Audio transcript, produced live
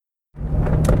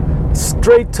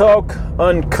Straight Talk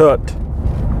Uncut.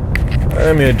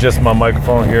 Let me adjust my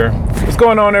microphone here. What's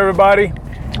going on, everybody?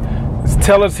 It's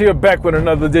Tellers here, back with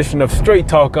another edition of Straight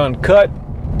Talk Uncut.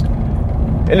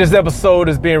 And this episode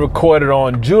is being recorded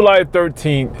on July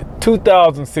 13th,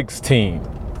 2016.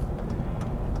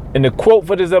 And the quote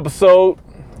for this episode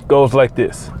goes like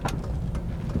this: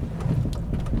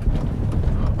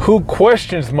 "Who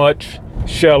questions much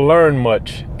shall learn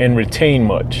much and retain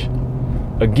much."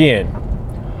 Again,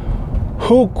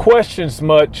 who questions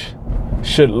much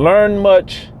should learn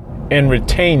much and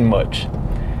retain much.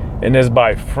 And that's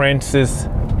by Francis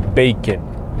Bacon.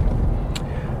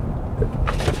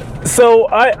 So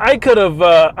I could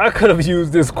have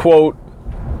used this quote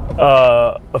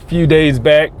a few days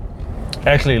back,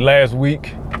 actually last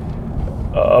week,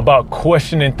 about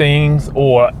questioning things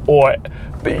or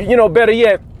better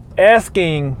yet,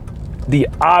 asking the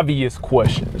obvious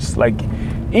questions. Like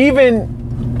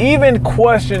even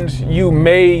questions you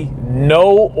may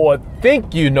know or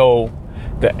think you know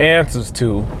the answers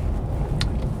to.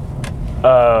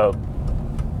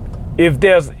 If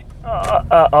there's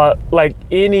like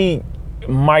any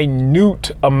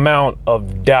minute amount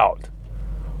of doubt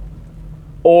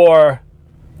or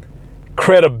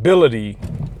credibility,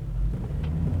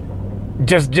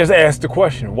 just ask the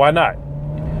question. Why not?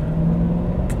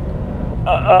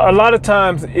 A lot of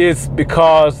times it's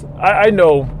because I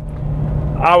know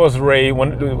I was raised,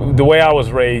 the way I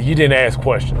was raised, you didn't ask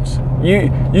questions.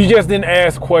 You just didn't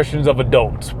ask questions of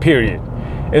adults, period.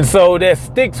 And so that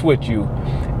sticks with you.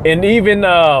 And even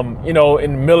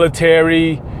in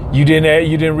military, you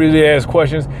didn't really ask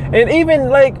questions. And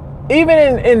even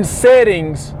in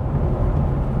settings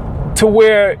to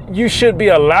where you should be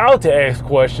allowed to ask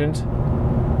questions,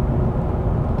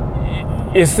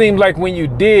 it seemed like when you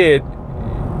did,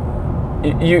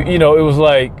 it was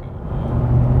like,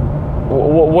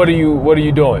 what are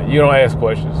you doing? You don't ask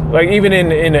questions. Like even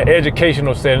in the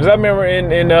educational settings, I remember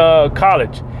in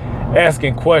college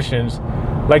asking questions,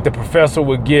 like the professor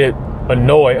would get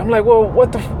annoyed. I'm like, well,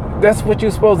 that's what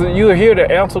you're supposed to. You're here to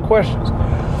answer questions.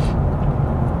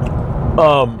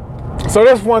 So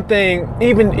that's one thing.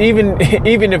 Even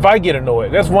if I get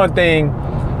annoyed, that's one thing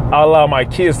I allow my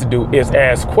kids to do is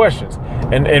ask questions.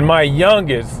 And my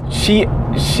youngest, she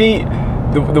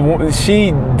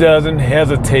doesn't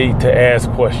hesitate to ask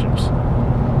questions.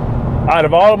 Out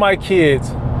of all of my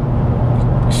kids,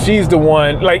 she's the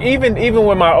one. Like even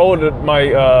when my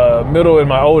middle and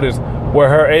my oldest were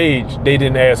her age, they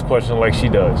didn't ask questions like she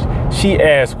does. She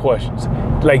asks questions,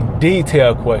 like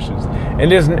detailed questions,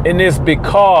 and it's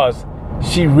because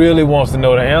she really wants to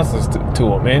know the answers to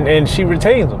them, and she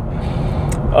retains them.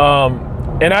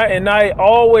 And I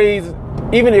always,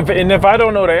 if I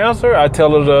don't know the answer, I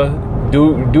tell her to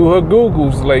do her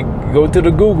Googles, like go to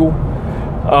the Google.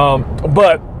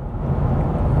 But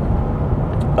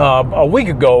a week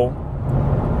ago,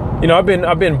 I've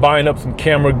been buying up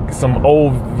some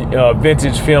old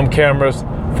vintage film cameras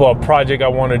for a project I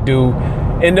want to do,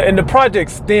 and the project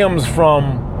stems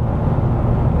from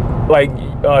like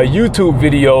YouTube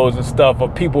videos and stuff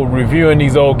of people reviewing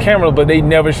these old cameras, but they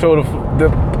never show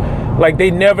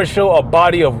they never show a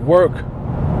body of work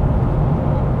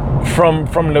from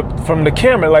the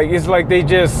camera. Like it's like they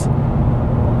just,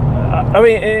 I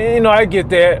get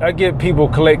that. I get people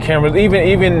collect cameras,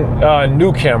 even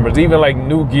new cameras, even like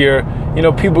new gear.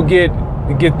 People get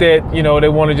that. They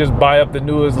want to just buy up the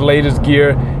newest, latest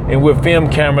gear. And with film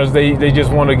cameras, they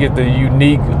just want to get the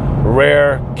unique,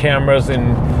 rare cameras.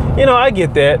 And I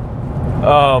get that.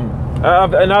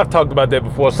 I've talked about that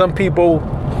before. Some people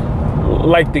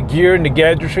like the gear and the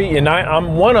gadgetry, and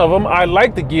I'm one of them. I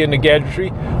like the gear and the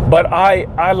gadgetry, but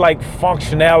I like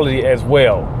functionality as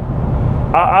well.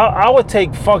 I would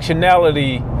take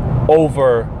functionality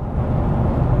over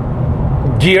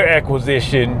gear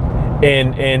acquisition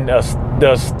and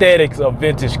the aesthetics of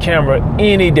vintage camera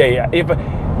any day. If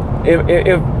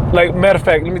like, matter of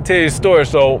fact, let me tell you a story.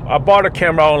 So I bought a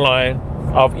camera online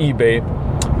off eBay.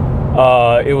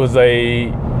 It was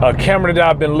a camera that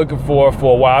I've been looking for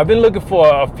a while. I've been looking for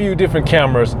a few different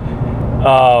cameras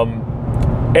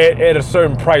at a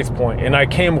certain price point, and I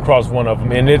came across one of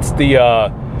them, and it's the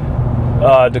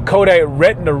Kodak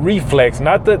Retina Reflex,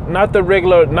 not the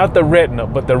Retina,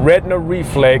 but the Retina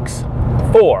Reflex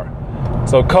 4.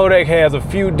 So Kodak has a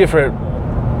few different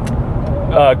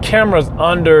cameras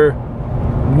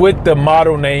with the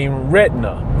model name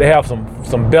Retina. They have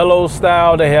some bellows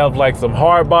style. They have like some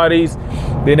hard bodies.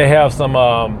 Then they have some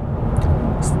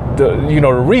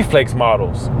the reflex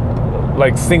models,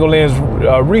 like single lens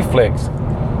reflex.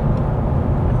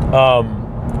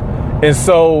 And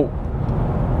so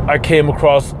I came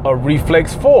across a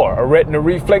Reflex 4, a Retina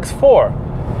Reflex 4.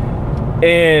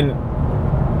 And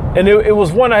it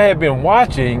was one I had been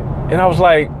watching, and I was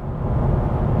like,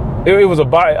 it was a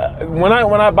buy. When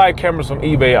I buy cameras from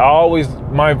eBay, I always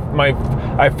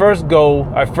I first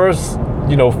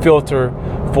filter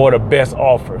for the best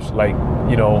offers, like,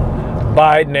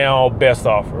 buy it now, best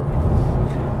offer.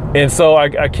 And so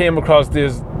I came across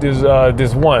this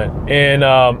one, and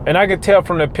I could tell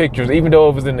from the pictures, even though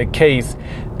it was in the case,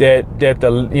 that the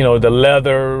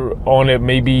leather on it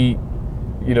may be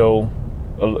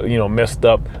messed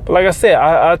up. But like I said,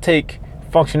 I take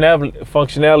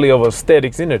functionality of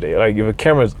aesthetics in there. Like, if a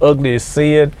camera is ugly as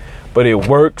sin, but it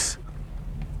works,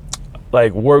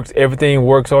 everything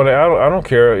works on it. I don't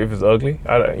care if it's ugly.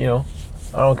 I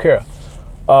don't care.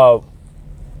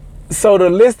 So the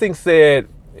listing said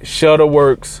shutter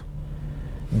works,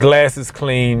 glass is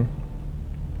clean,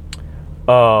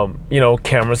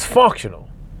 camera's functional.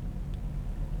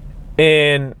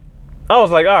 And I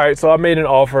was like, all right, so I made an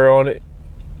offer on it.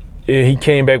 And he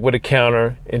came back with a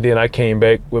counter, and then I came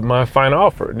back with my final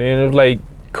offer. And then it was like,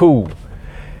 cool.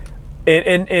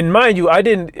 And mind you, I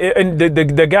didn't. And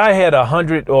the guy had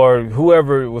 100, or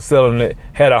whoever was selling it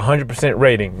had 100%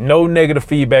 rating, no negative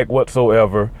feedback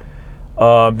whatsoever.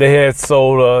 They had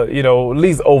sold, at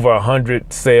least over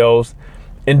 100 sales,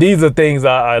 and these are things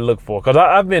I look for, because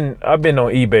I've been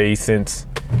on eBay since,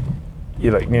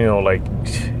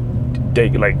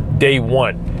 day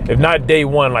one, if not day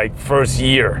one, like first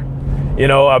year.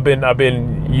 I've been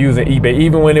using eBay,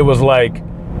 even when it was like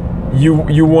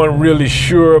you weren't really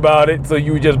sure about it, so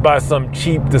you would just buy something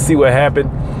cheap to see what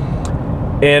happened.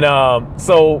 And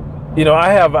so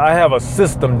I have a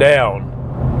system down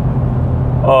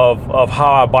of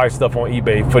how I buy stuff on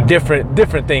eBay for different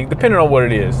things, depending on what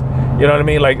it is. You know what I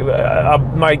mean? Like,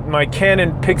 my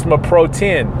Canon Pixma Pro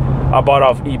 10, I bought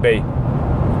off eBay,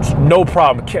 no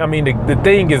problem. I mean, the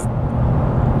thing is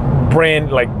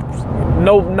brand, like,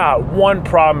 not one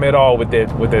problem at all with that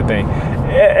thing.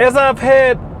 As I've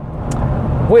had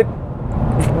with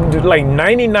like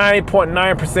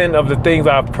 99.9% of the things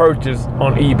I've purchased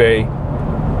on eBay,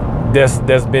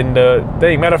 that's been the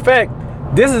thing. Matter of fact,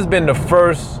 this has been the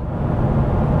first.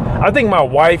 I think my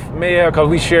wife may have, because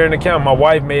we share an account, my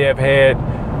wife may have had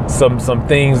some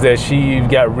things that she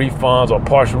got refunds or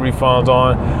partial refunds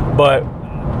on, but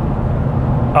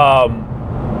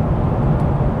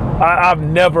I've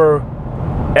never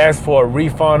asked for a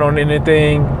refund on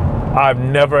anything. I've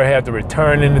never had to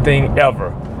return anything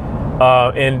ever,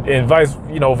 and vice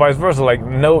versa. Like,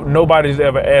 nobody's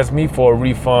ever asked me for a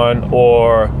refund,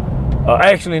 or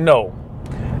actually no.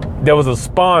 There was a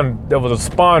Spawn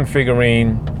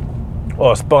figurine,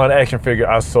 or a Spawn action figure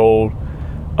I sold,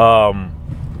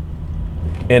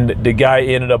 and the guy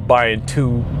ended up buying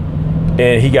two,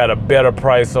 and he got a better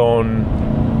price on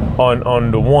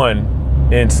the one.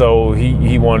 And so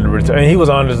he wanted to return, and he was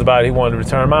honest about it. He wanted to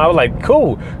return mine. I was like,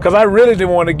 cool, because I really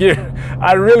didn't want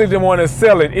to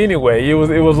sell it anyway. It was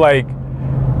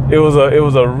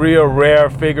a real rare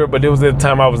figure, but it was at the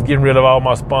time I was getting rid of all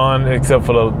my Spawn except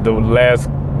for the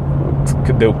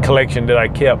collection that I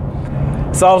kept.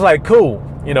 So I was like, cool.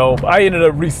 I ended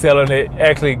up reselling it.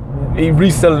 Actually,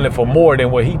 reselling it for more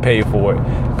than what he paid for it,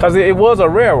 because it was a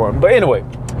rare one. But anyway.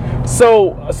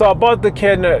 So I bought the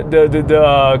Canon,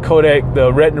 the Kodak,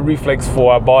 the Retina Reflex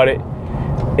 4. I bought it,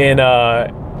 and I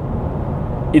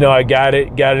got it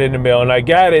in the mail, and I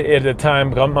got it at the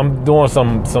time. I'm doing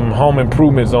some home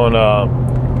improvements on.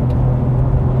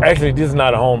 Actually, this is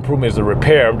not a home improvement; it's a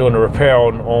repair. I'm doing a repair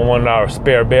on one of our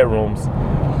spare bedrooms,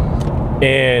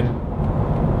 and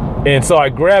so I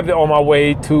grabbed it on my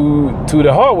way to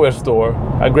the hardware store.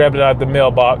 I grabbed it out of the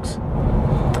mailbox,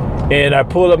 and I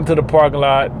pulled up into the parking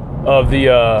lot of the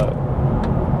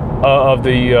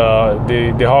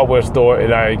hardware store,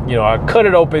 and I cut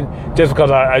it open just because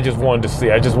I just wanted to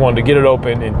see. I just wanted to get it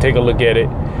open and take a look at it,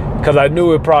 because I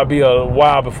knew it'd probably be a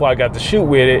while before I got to shoot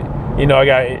with it. I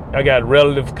got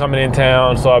relatives coming in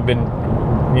town, so I've been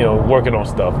working on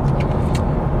stuff.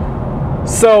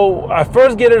 So I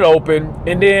first get it open,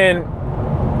 and then,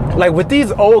 like, with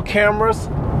these old cameras,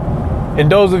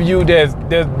 and those of you that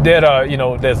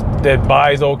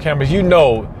buys old cameras,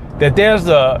 that there's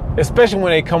especially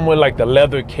when they come with like the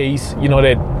leather case, the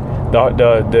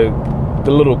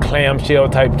little clamshell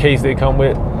type case they come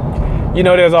with,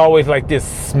 there's always like this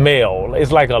smell.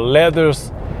 It's like a leather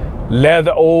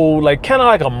old, like kind of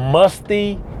like a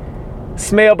musty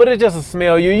smell, but it's just a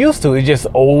smell you're used to. It's just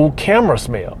old camera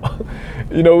smell.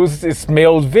 It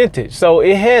smells vintage. So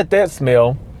it had that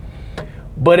smell,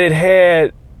 but it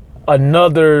had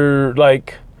another,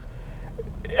 like,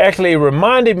 actually, it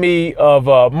reminded me of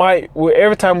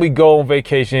every time we go on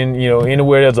vacation,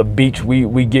 anywhere there's a beach,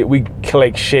 we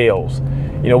collect shells.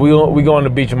 We go on the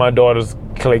beach and my daughters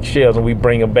collect shells and we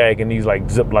bring them back in these like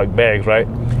Ziploc bags, right?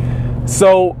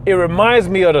 So it reminds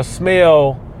me of the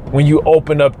smell when you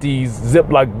open up these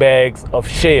Ziploc bags of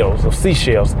shells, of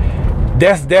seashells.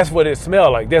 That's what it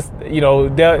smelled like.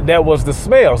 That was the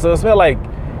smell. So it smelled like,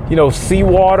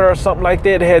 seawater or something like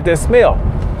that. It had that smell.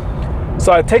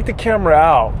 So I take the camera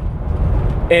out,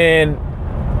 and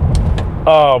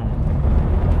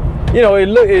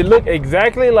it looked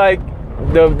exactly like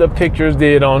the pictures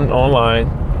did online.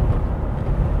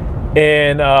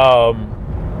 And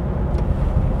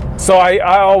so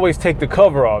I always take the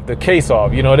cover off, the case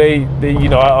off.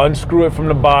 I unscrew it from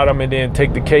the bottom and then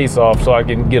take the case off so I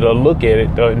can get a look at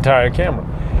it, the entire camera.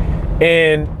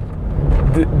 And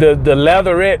the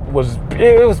leatherette was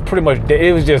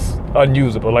just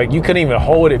unusable. Like, you couldn't even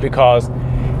hold it because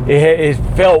it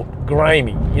felt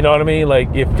grimy. You know what I mean?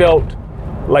 Like, it felt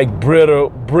like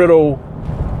brittle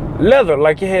leather.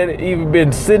 Like it had either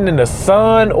been sitting in the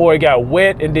sun or it got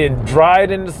wet and then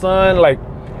dried in the sun. Like,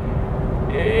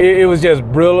 it was just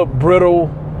brittle,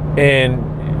 and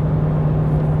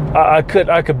I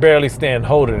could barely stand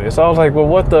holding it. So I was like,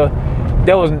 well,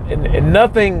 there was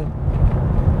nothing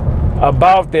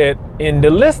about that in the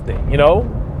listing,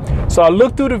 So I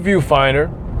looked through the viewfinder.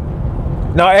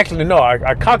 No, actually, no.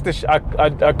 I cocked the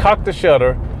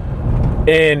shutter,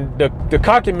 and the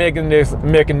cocking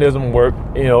mechanism worked.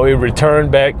 It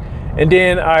returned back, and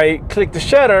then I clicked the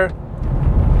shutter.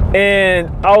 And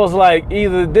I was like,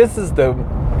 either this is the,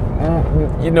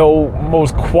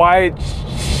 most quiet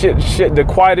the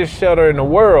quietest shutter in the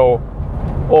world,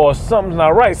 or something's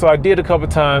not right. So I did a couple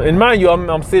times. And mind you,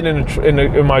 I'm sitting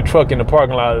in my truck in the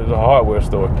parking lot of the hardware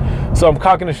store. So I'm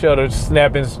cocking the shutter,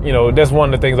 snapping. That's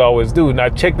one of the things I always do. And I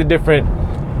check the different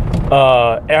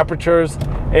apertures.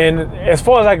 And as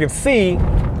far as I can see,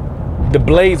 the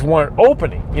blades weren't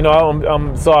opening.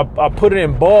 So I put it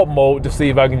in bulb mode to see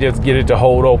if I can just get it to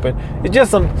hold open. It's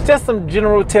just some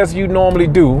general tests you normally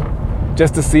do,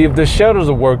 just to see if the shutters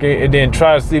are working, and then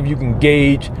try to see if you can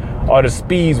gauge are the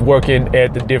speeds working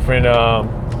at the different.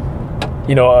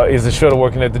 Is the shutter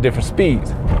working at the different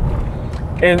speeds?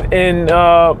 And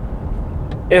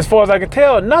as far as I can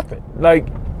tell, nothing. Like,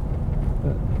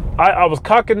 I was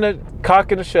cocking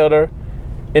the shutter,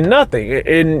 and nothing.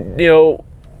 And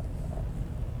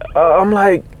I'm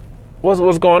like,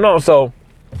 what's going on? So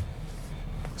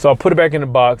I put it back in the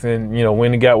box, and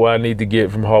went and got what I need to get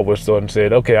from hardware store, and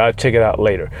said, okay, I'll check it out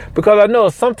later. Because I know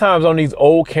sometimes on these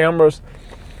old cameras,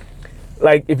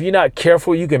 like, if you're not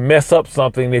careful, you can mess up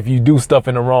something if you do stuff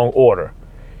in the wrong order.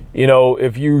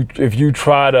 If you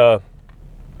try to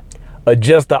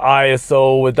adjust the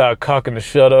ISO without cocking the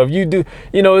shutter, if you do,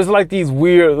 it's like these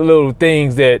weird little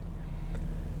things that,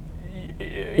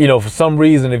 for some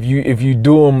reason, if you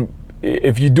do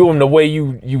them the way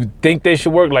you think they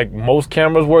should work, like most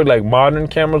cameras work, like modern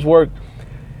cameras work.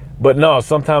 But no,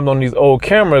 sometimes on these old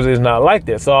cameras, it's not like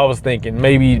that. So I was thinking,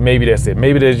 maybe that's it.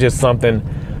 Maybe there's just something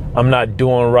I'm not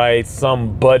doing right,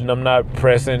 some button I'm not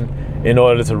pressing in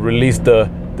order to release the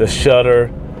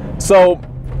shutter. So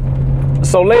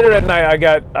later that night, I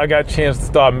got a chance to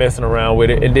start messing around with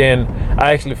it, and then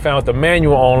I actually found the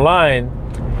manual online.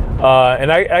 And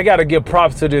I got to give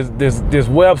props to this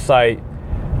website.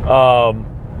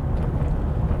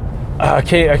 I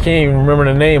can't even remember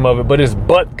the name of it, but it's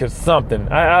Butkus something.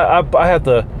 I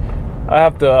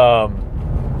have to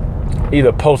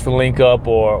either post the link up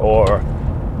or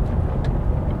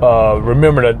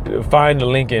remember to find the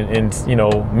link and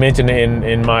mention it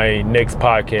in my next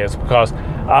podcast, because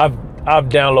I've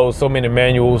downloaded so many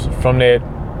manuals from that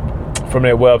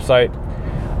website.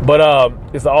 But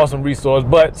it's an awesome resource.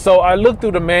 But so I looked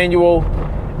through the manual,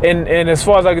 and as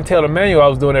far as I could tell, the manual, I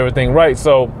was doing everything right.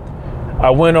 So I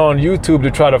went on YouTube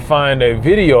to try to find a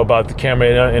video about the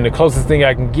camera, and the closest thing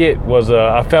I can get was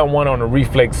I found one on the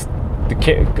Reflex,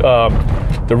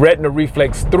 the Retina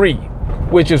Reflex 3,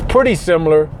 which is pretty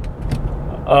similar.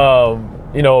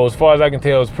 As far as I can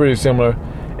tell, it's pretty similar.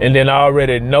 And then I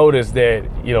already noticed that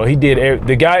he did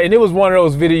the guy, and it was one of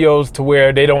those videos to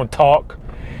where they don't talk.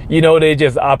 They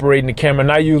just operating the camera.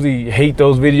 And I usually hate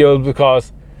those videos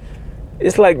because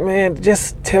it's like, man,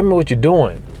 just tell me what you're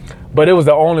doing. But it was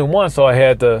the only one, so I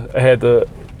had to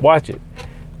watch it.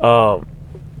 But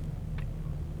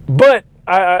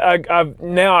I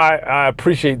now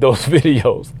appreciate those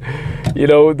videos,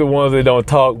 the ones that don't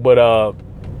talk. But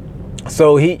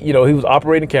so he was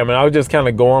operating the camera, and I was just kind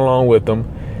of going along with him.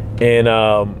 And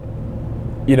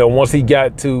once he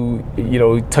got to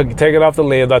taking off the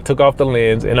lens, I took off the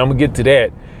lens, and I'm gonna get to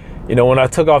that. you know, when I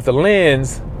took off the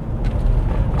lens,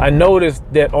 I noticed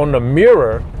that on the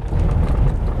mirror,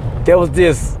 there was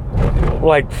this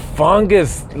like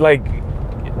fungus, like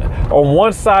on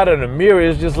one side of the mirror,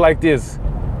 it's just like this.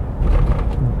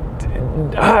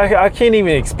 I can't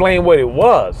even explain what it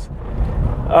was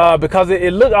because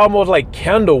it looked almost like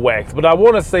candle wax, but I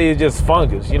want to say it's just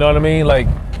fungus. You know what I mean? Like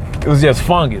it was just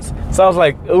fungus. So I was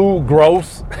like, ooh,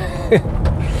 gross.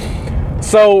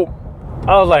 So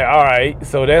I was like, all right,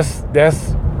 so that's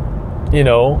you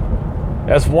know,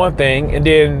 that's one thing. And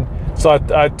then so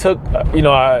I took, you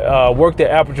know, I worked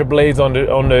the aperture blades on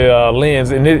the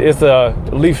lens, and it's a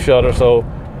leaf shutter. So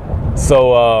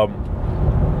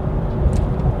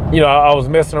you know, I was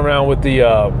messing around with the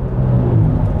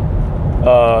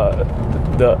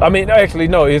I mean, actually,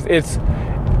 no, it's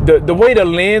the way the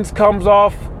lens comes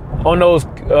off on those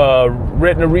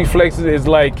retina reflexes is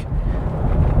like,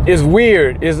 it's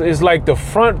weird. It's like the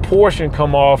front portion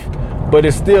come off, but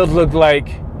it still looks like,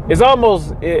 it's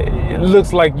almost, it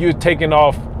looks like you're taking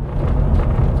off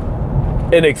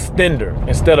an extender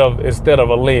instead of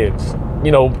a lens.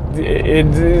 You know,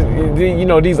 you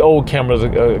know, these old cameras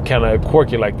are kind of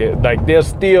quirky like that. Like it's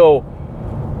still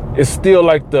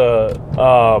like the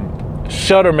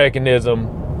shutter mechanism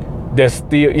that's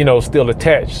still, you know, still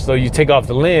attached. So you take off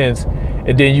the lens,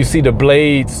 and then you see the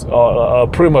blades are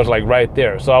pretty much like right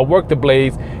there. So I worked the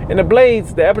blades, and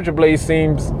the aperture blade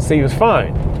seems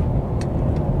fine.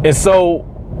 And so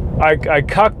I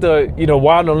cocked the, you know,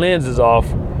 while the lens is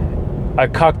off, I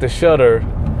cocked the shutter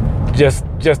just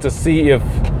to see if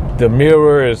the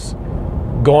mirror is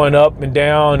going up and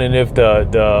down, and if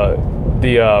the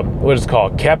what is it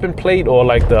called, capping plate, or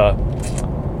like the,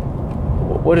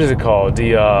 what is it called,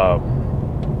 the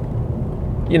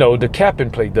you know, the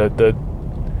capping plate, the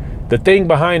thing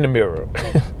behind the mirror.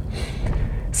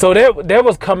 So that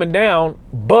was coming down,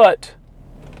 but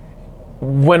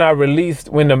when I released,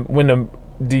 when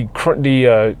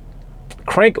the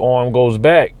crank arm goes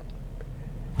back,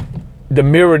 the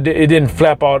mirror, it didn't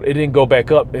flap out, it didn't go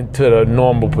back up into the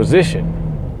normal position,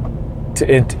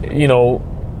 you know,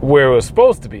 where it was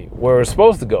supposed to be, where it was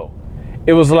supposed to go.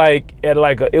 It was like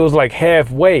it was like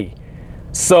halfway.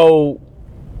 So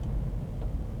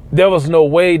there was no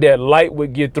way that light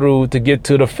would get through to get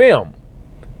to the film.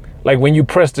 Like when you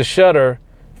press the shutter,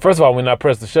 first of all, when I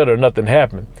pressed the shutter, nothing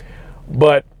happened.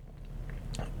 But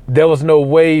there was no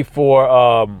way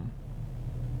for,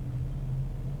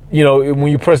 you know,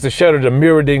 when you press the shutter, the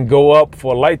mirror didn't go up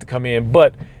for light to come in,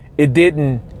 but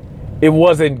it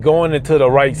wasn't going into the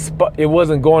right spot. It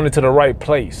wasn't going into the right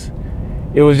place.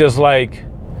 It was just like,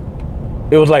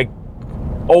 it was like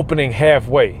opening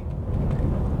halfway.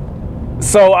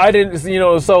 So I didn't, you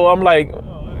know, so I'm like,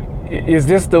 is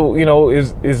this the, you know,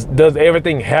 does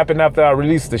everything happen after I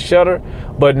release the shutter?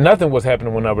 But nothing was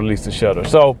happening when I released the shutter.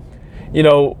 So, you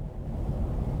know,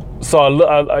 so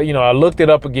I looked it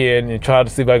up again and tried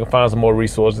to see if I could find some more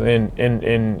resources,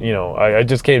 and you know, I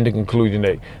just came to the conclusion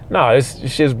that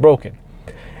this shit's broken.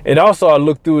 And also I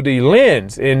looked through the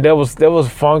lens, and there was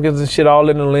fungus and shit all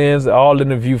in the lens, all in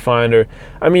the viewfinder.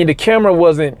 I mean, the camera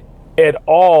wasn't at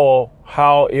all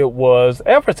how it was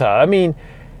advertised. I mean,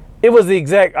 it was the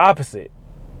exact opposite.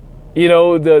 You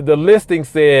know, the listing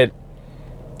said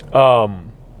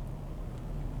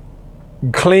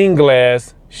clean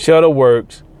glass, shutter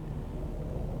works,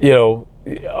 you know,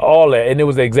 all that, and it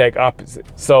was the exact opposite.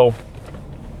 So,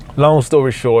 long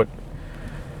story short,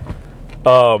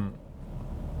 what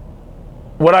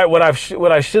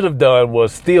I should have done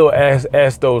was still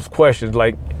ask those questions.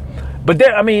 Like, but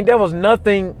there was no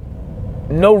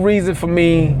reason for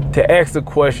me to ask the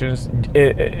questions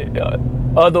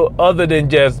other than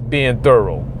just being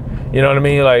thorough. You know what I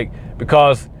mean? Like,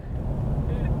 because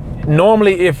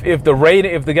normally if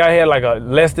the guy had like a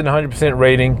less than 100%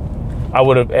 rating, I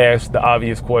would have asked the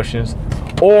obvious questions.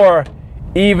 Or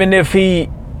even if he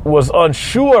was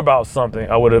unsure about something,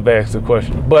 I would have asked the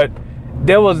question. But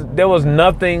there was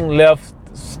nothing left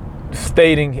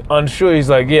stating unsure. He's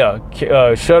like, yeah,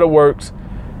 shutter works,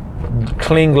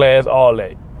 clean glass, all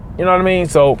that. You know what I mean?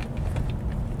 So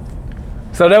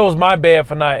that was my bad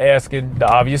for not asking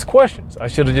the obvious questions. I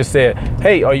should have just said,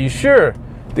 hey, are you sure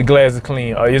the glass is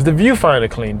clean? Or is the viewfinder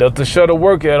clean? Does the shutter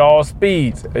work at all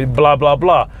speeds? Blah, blah,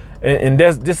 blah. And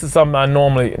this is something I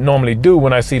normally do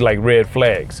when I see like red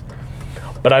flags.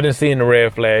 But I didn't see any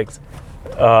red flags.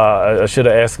 I should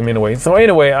have asked him anyway. So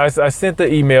anyway, I sent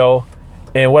the email,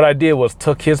 and what I did was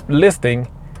took his listing,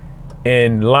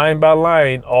 and line by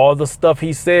line, all the stuff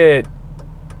he said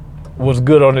was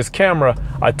good on his camera,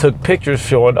 I took pictures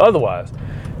showing otherwise.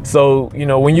 So, you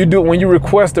know, when you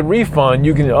request a refund,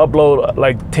 you can upload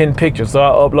like 10 pictures. So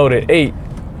I uploaded 8.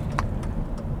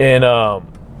 and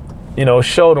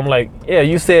showed them like, yeah,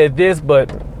 you said this,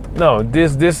 but no,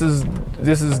 this is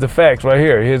the facts right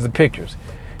here. Here's the pictures.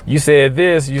 You said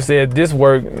this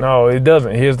worked. No, it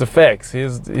doesn't. Here's the facts.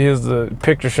 Here's the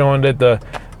picture showing that the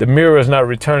mirror is not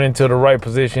returning to the right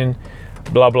position.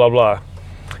 Blah blah blah.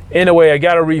 Anyway, I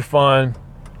got a refund,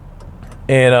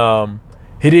 and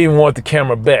he didn't even want the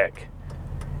camera back.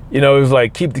 It was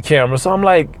like, keep the camera. So I'm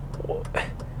like,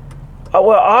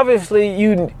 well, obviously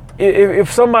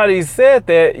if somebody said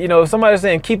that, if somebody's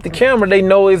saying keep the camera, they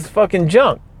know it's fucking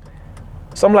junk.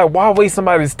 So I'm like, why waste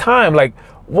somebody's time? Like,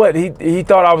 what, he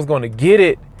thought I was going to get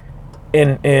it,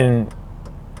 and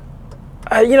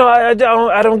I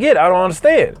don't get it. I don't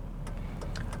understand.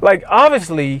 Like,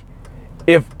 obviously,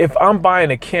 if I'm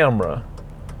buying a camera,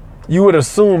 you would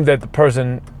assume that the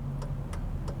person,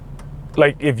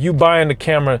 like, if you buying the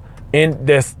camera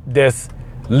that's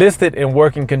listed in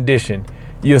working condition,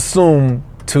 you assume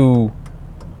to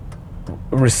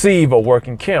receive a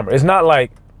working camera. It's not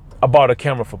like I bought a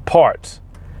camera for parts.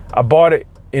 I bought it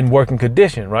in working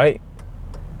condition, right?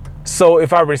 So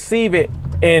if I receive it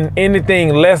in anything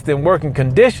less than working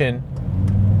condition,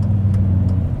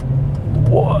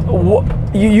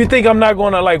 you think I'm not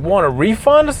going to like want a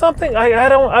refund or something? I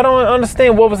don't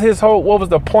understand what was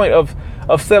the point of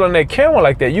selling that camera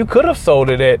like that. You could have sold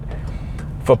it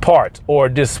for parts or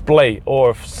display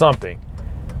or something.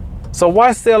 So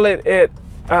why sell it at?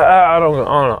 I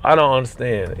don't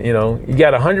understand. You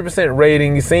got 100%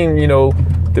 rating. You seem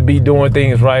to be doing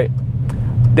things right.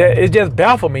 That it just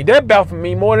baffled me. That baffled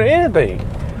me more than anything.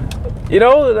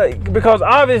 Because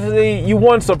obviously you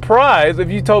weren't surprised if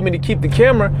you told me to keep the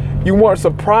camera. You weren't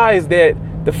surprised that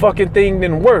the fucking thing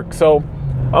didn't work. So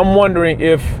I'm wondering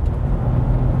if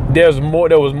there was more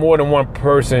than one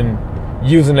person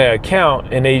using that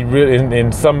account, and they really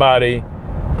and somebody,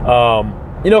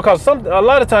 because a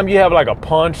lot of times you have like a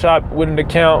pawn shop with an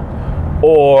account,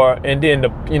 and then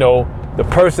the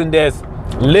person that's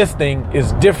listing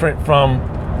is different from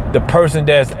the person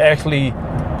that's actually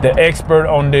the expert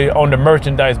on the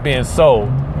merchandise being sold,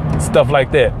 stuff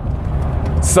like that.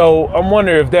 So I'm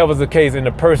wondering if that was the case, and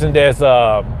the person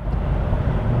that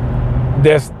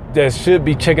should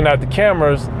be checking out the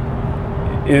cameras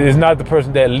is not the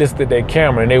person that listed that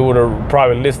camera, and they would have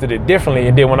probably listed it differently.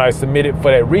 And then when I submitted for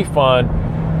that refund,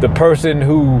 the person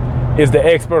who is the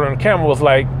expert on the camera was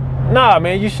like, nah,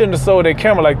 man, you shouldn't have sold that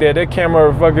camera like that. That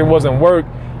camera fucking wasn't work.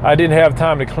 I didn't have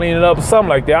time to clean it up, something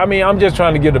like that. I mean, I'm just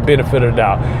trying to give the benefit of the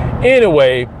doubt.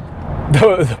 Anyway,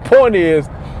 the point is,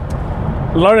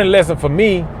 learning lesson for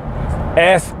me,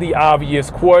 ask the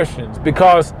obvious questions,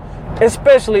 because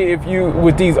especially if you,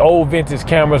 with these old vintage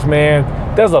cameras, man,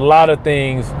 there's a lot of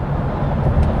things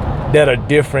that are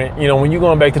different. When you're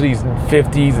going back to these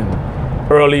 50s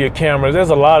and earlier cameras,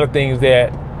 there's a lot of things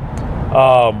that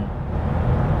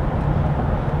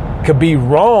could be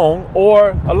wrong,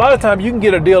 or a lot of times you can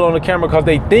get a deal on the camera because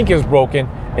they think it's broken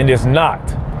and it's not.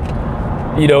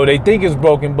 They think it's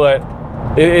broken, but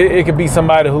it could be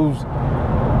somebody who's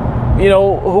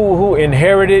who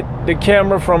inherited the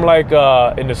camera from like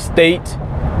an estate,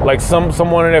 like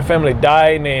someone in their family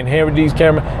died and they inherited these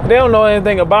cameras. They don't know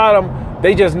anything about them.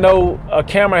 They just know a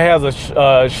camera has a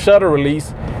shutter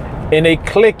release, and they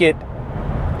click it.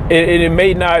 It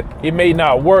may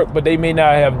not work, but they may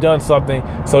not have done something,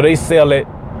 so they sell it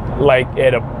like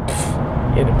at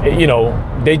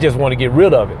they just want to get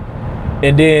rid of it.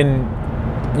 And then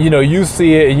you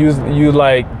see it and you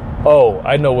like, oh,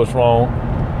 I know what's wrong,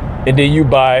 and then you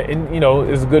buy it, and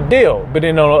it's a good deal. But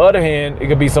then on the other hand, it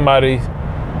could be somebody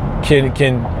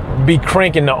can be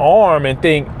cranking the arm and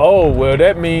think, oh, well,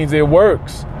 that means it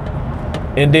works,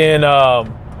 and then no,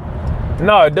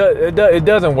 it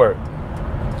doesn't work.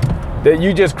 That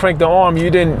you just cranked the arm, you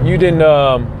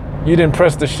didn't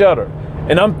press the shutter.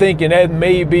 And I'm thinking that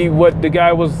may be what the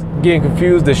guy was getting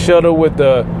confused, the shutter with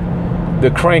the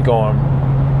crank arm.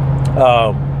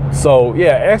 So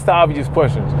yeah, ask the obvious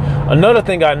questions. Another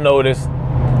thing I noticed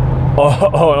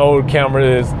on old camera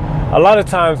is a lot of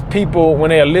times people, when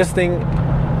they are listing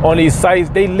on these sites,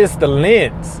 they list the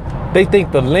lens. They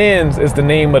think the lens is the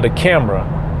name of the camera.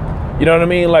 You know what I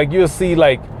mean? Like you'll see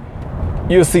lens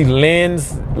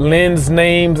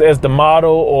names as the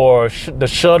model, or the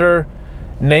shutter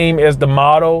name as the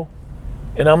model,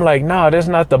 and I'm like, nah, that's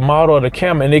not the model of the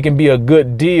camera. And it can be a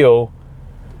good deal,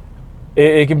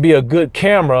 it can be a good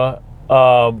camera,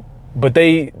 but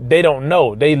they don't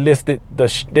know. They listed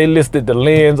the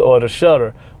lens or the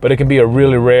shutter, but it can be a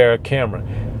really rare camera.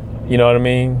 You know what I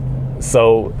mean?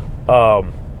 So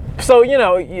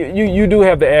you do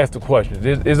have to ask the questions.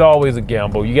 It's always a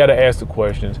gamble. You got to ask the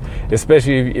questions,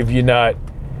 especially if you're not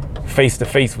face to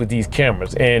face with these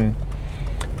cameras. And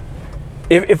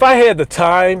if I had the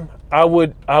time, I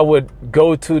would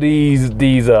go to these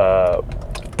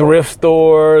thrift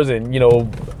stores and, you know,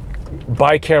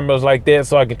 buy cameras like that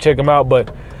so I can check them out.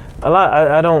 But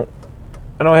I don't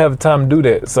have the time to do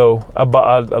that. So a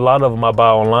lot of them I buy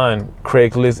online,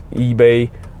 Craigslist, eBay.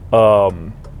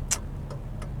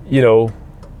 You know,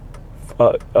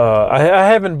 I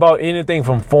haven't bought anything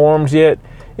from forums yet.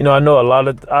 You know, I know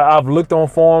I've looked on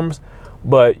forums,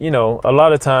 but, you know, a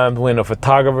lot of times when a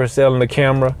photographer is selling a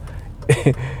camera,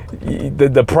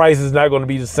 the price is not going to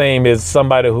be the same as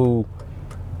somebody who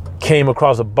came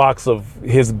across a box of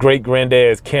his great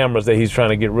granddad's cameras that he's trying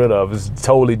to get rid of. It's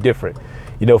totally different,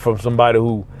 you know, from somebody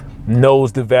who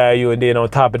knows the value, and then on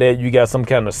top of that, you got some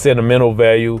kind of sentimental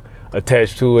value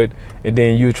attached to it, and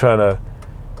then you're trying to,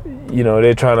 you know,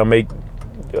 they're trying to make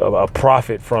a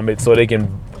profit from it so they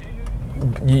can,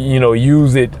 you know,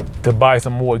 use it to buy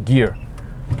some more gear.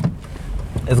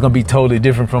 It's gonna be totally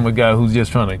different from a guy who's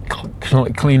just trying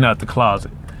to clean out the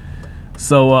closet.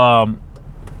 So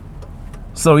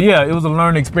yeah, it was a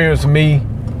learning experience for me.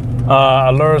 I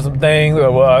learned some things.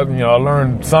 Well, you know, I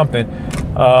learned something.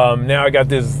 Now I got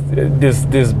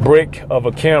this brick of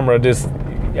a camera.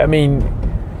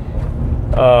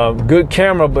 Good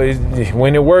camera, but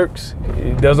when it works,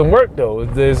 it doesn't work though.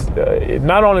 It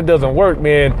not only doesn't work,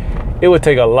 man, it would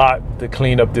take a lot to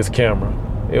clean up this camera.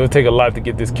 It would take a lot to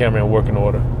get this camera in working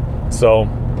order. So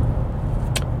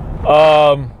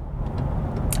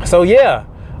yeah,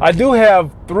 I do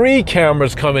have 3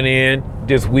 cameras coming in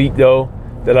this week though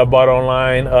that I bought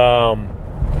online.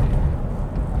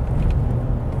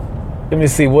 Let me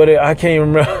see I can't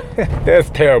remember. That's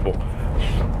terrible.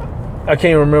 I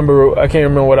can't remember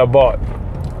what I bought,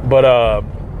 but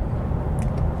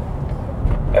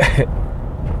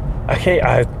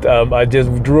I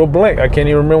just drew a blank. I can't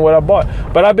even remember what I bought.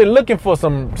 But I've been looking for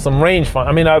some rangefinder.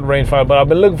 I mean, not rangefinder, but I've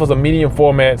been looking for some medium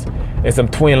formats and some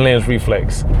twin lens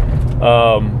reflex.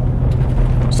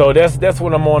 So that's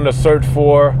what I'm on the search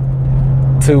for.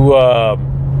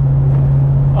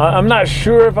 I'm not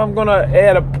sure if I'm gonna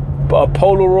add a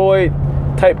Polaroid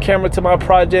type camera to my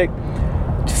project,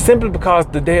 simply because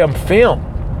the damn film,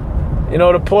 you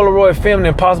know, the Polaroid film, the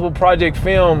Impossible Project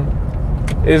film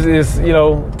is you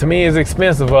know, to me is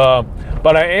expensive.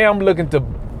 But I am looking to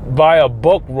buy a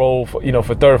bulk roll for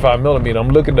 35 millimeter. I'm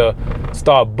looking to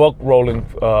start bulk rolling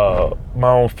my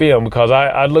own film, because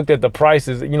I looked at the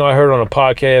prices. You know, I heard on a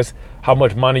podcast how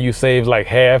much money you save, like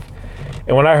half.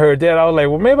 And when I heard that, I was like,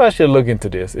 well, maybe I should look into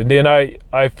this. And then I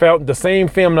found the same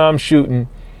film that I'm shooting,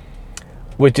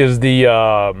 which is the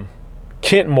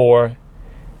Kentmore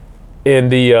in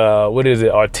the what is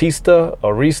it, Arista,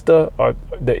 or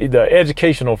the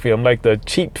educational film, like the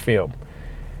cheap film.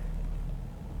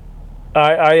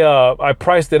 I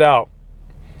priced it out.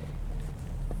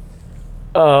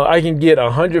 I can get a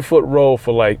 100-foot roll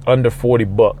for like under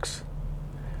 $40,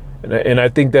 and I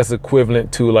think that's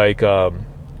equivalent to like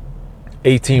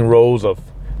 18 rolls of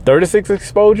 36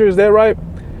 exposure. Is that right?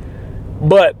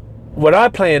 But what I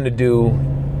plan to do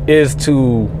is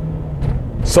to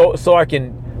so I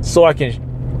can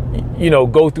you know,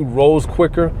 go through rolls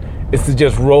quicker, is to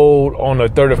just roll on a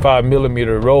 35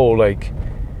 millimeter roll like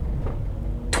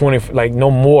 20, like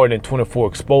no more than 24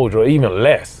 exposure, or even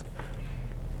less.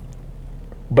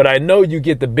 But I know you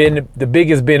get the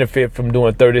biggest benefit from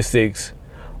doing 36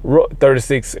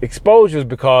 exposures,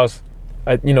 because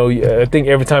I think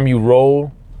every time you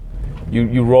roll,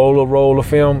 you roll a roll of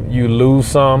film, you lose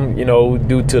some, you know,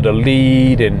 due to the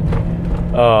lead and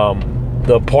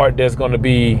the part that's going to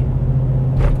be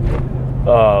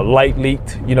light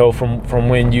leaked, you know, from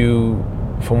when you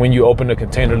open the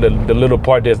container, the little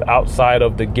part that's outside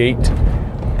of the gate.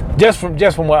 Just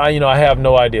from what I have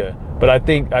no idea, but I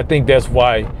think that's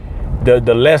why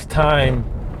the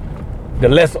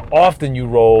less often you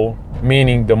roll,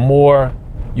 meaning the more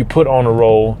you put on a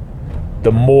roll,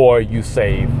 the more you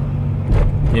save.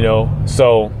 You know,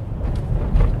 so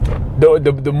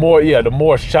the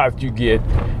more shots you get,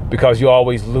 because you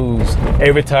always lose.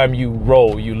 Every time you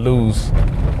roll, you lose.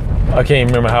 I can't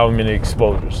remember how many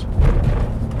exposures.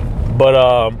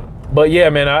 But yeah,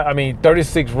 man, I mean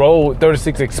 36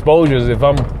 exposures. If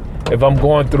I'm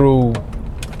going through,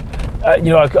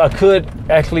 I could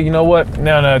actually, you know what?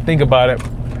 Now that I think about it,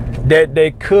 that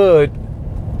they could.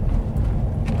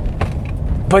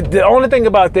 But the only thing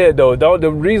about that though, the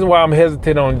reason why I'm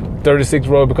hesitant on 36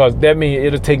 roll, because that means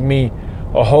it'll take me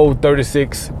a whole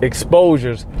 36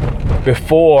 exposures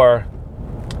before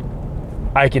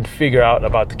I can figure out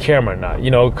about the camera or not.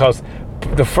 You know, because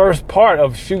the first part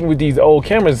of shooting with these old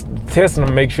cameras, testing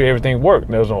them, make sure everything worked.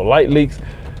 There's no light leaks.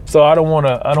 So I don't want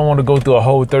to go through a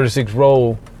whole 36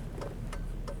 roll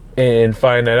and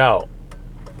find that out.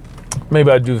 Maybe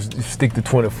I do stick to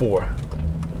 24.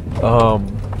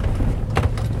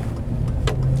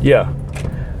 Yeah.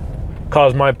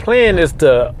 Cause my plan is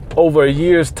to, over a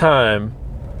year's time,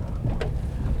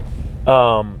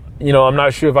 you know, I'm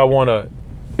not sure if I want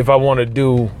to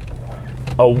do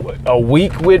a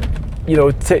week with, you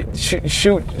know,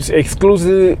 shoot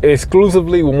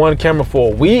exclusively with one camera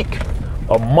for a week,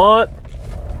 a month,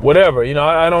 whatever. You know,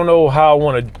 I don't know how I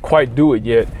want to quite do it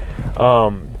yet.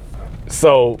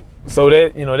 So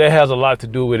that, you know, that has a lot to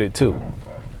do with it too.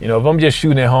 You know, if I'm just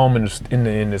shooting at home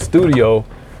in the studio,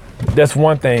 that's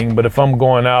one thing. But if I'm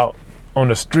going out on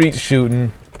the street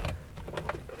shooting,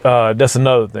 that's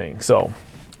another thing. So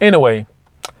anyway,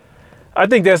 I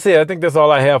think that's it. I think that's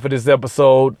all I have for this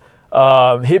episode.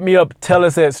 Hit me up. Tell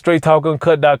us at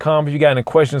straighttalkuncut.com if you got any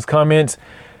questions, comments.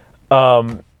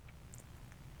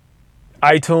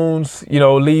 iTunes, you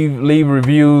know, leave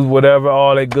reviews, whatever,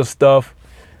 all that good stuff.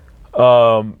 You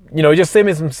know, just send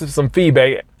me some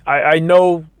feedback. I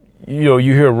know, you know,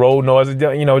 you hear road noise.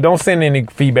 You know, don't send any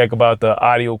feedback about the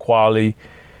audio quality,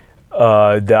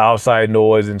 the outside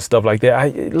noise and stuff like that.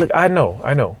 I know.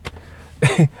 I know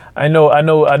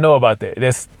about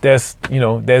that. That's you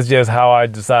know, that's just how I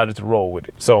decided to roll with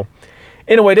it. So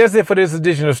anyway, that's it for this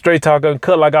edition of Straight Talk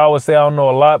Uncut. Like I always say, I don't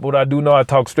know a lot, but what I do know, I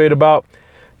talk straight about.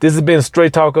 This has been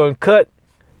Straight Talk Uncut.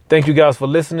 Thank you guys for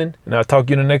listening, and I'll talk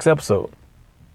to you in the next episode.